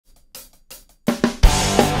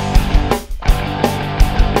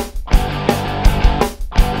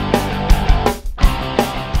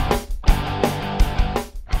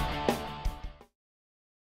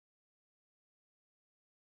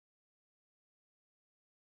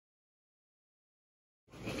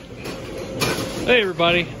Hey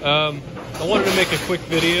everybody, I wanted to make a quick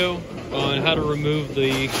video on how to remove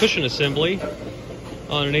the cushion assembly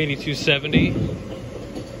on an 8270.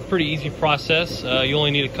 Pretty easy process. You only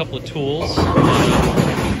need a couple of tools.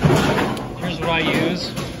 Here's what I use.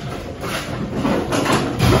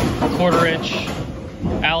 1/4-inch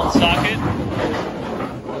Allen socket,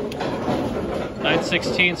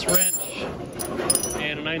 9/16 wrench,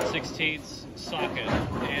 and a 9/16 socket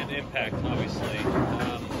and impact, obviously.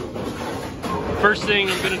 First thing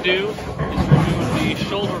I'm going to do is remove the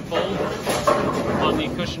shoulder bolt on the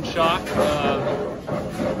cushion shock.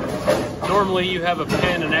 Normally you have a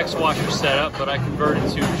pin and X washer set up, but I converted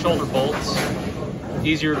to shoulder bolts.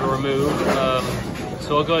 Easier to remove.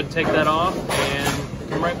 So I'll go ahead and take that off and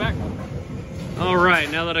come right back. Alright,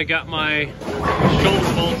 now that I got my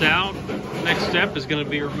shoulder bolt out, the next step is going to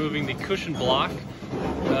be removing the cushion block.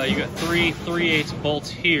 You got 3 3/8 bolts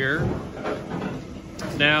here.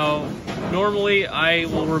 Now, normally I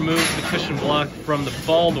will remove the cushion block from the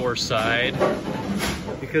ball door side,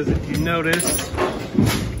 because if you notice, I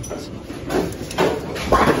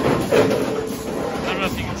don't know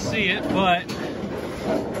if you can see it, but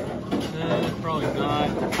probably not.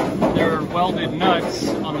 There are welded nuts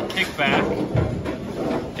on the kickback,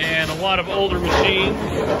 and a lot of older machines,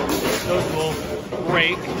 those will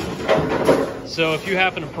break. So if you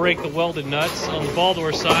happen to break the welded nuts on the ball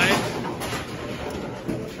door side,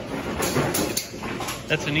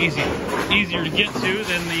 that's an easier to get to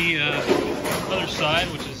than the other side,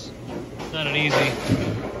 which is not an easy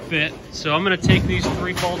fit. So I'm going to take these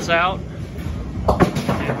 3 bolts out,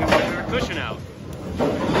 and we will get our cushion out.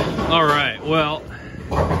 All right, well,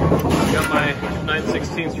 I got my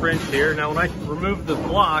 9/16 wrench here. Now, when I remove the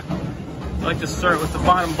block, I like to start with the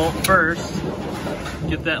bottom bolt first,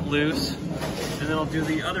 get that loose, and then I'll do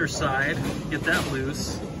the other side, get that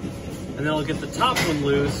loose, and then I'll get the top one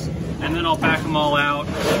loose, and then I'll back them all out,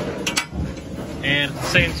 and at the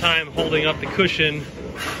same time holding up the cushion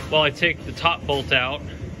while I take the top bolt out.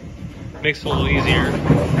 Makes it a little easier.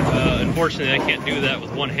 Unfortunately, I can't do that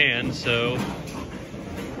with one hand, so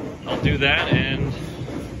I'll do that and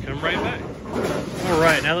come right back.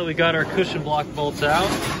 Alright, now that we got our cushion block bolts out,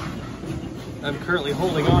 I'm currently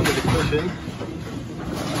holding on to the cushion.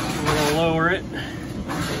 We're going to lower it.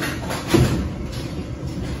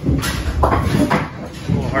 A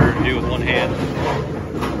little harder to do with one hand.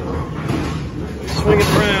 Swing it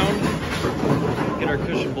around, get our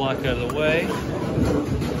cushion block out of the way.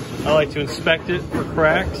 I like to inspect it for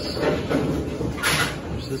cracks.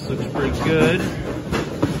 This looks pretty good.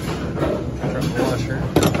 Drop the washer.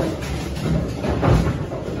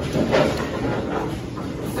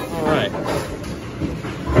 Alright. Now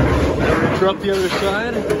we're going to drop the other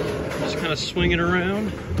side. Just kind of swing it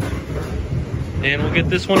around. And we'll get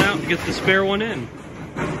this one out and get the spare one in.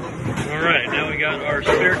 Alright, now we got our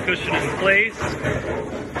spare cushion in place.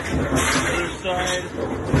 Other side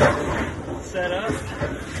set up.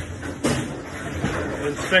 We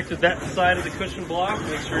inspected that side of the cushion block,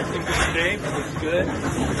 make sure it's in good shape, looks good.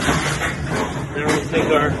 Then we'll take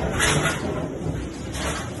our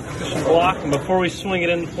cushion block, and before we swing it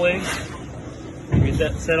into place, get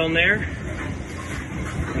that set on there.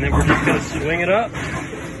 And then we're just going to swing it up.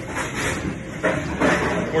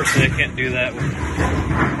 Unfortunately, I can't do that with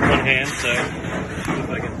one hand, so see if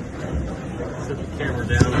I can set the camera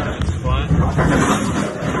down in that spot.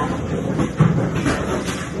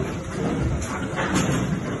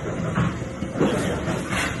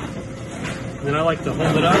 Then I like to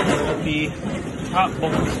hold it up and get the top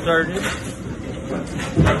bolt started.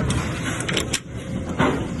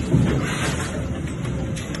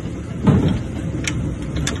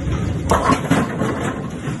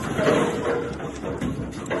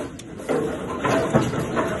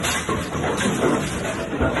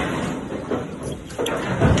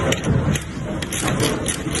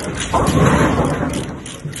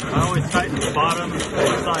 I always tighten the bottom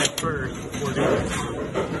side first before doing it.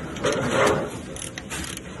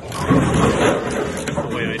 That's the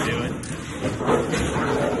way I do it.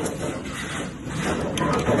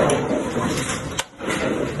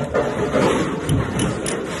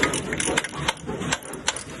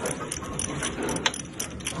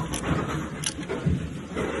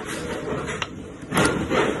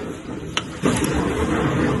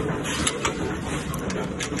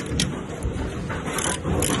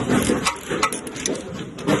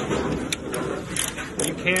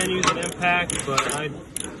 You can use an impact, but I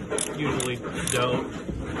usually don't.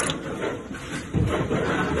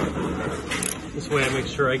 This way I make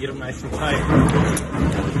sure I get them nice and tight.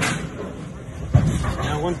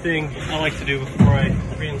 Now, one thing I like to do before I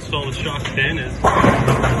reinstall the shock pin is put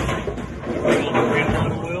on the green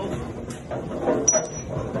oil.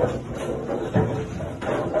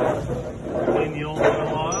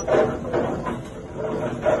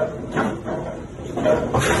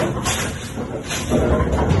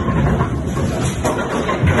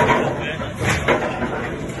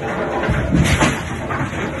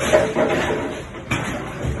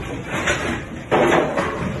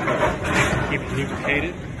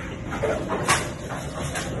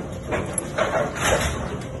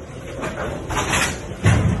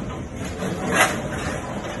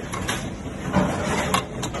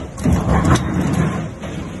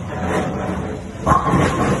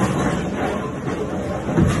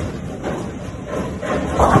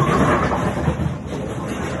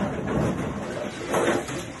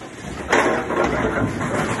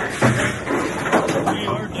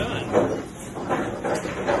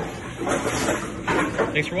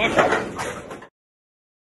 Thanks for watching.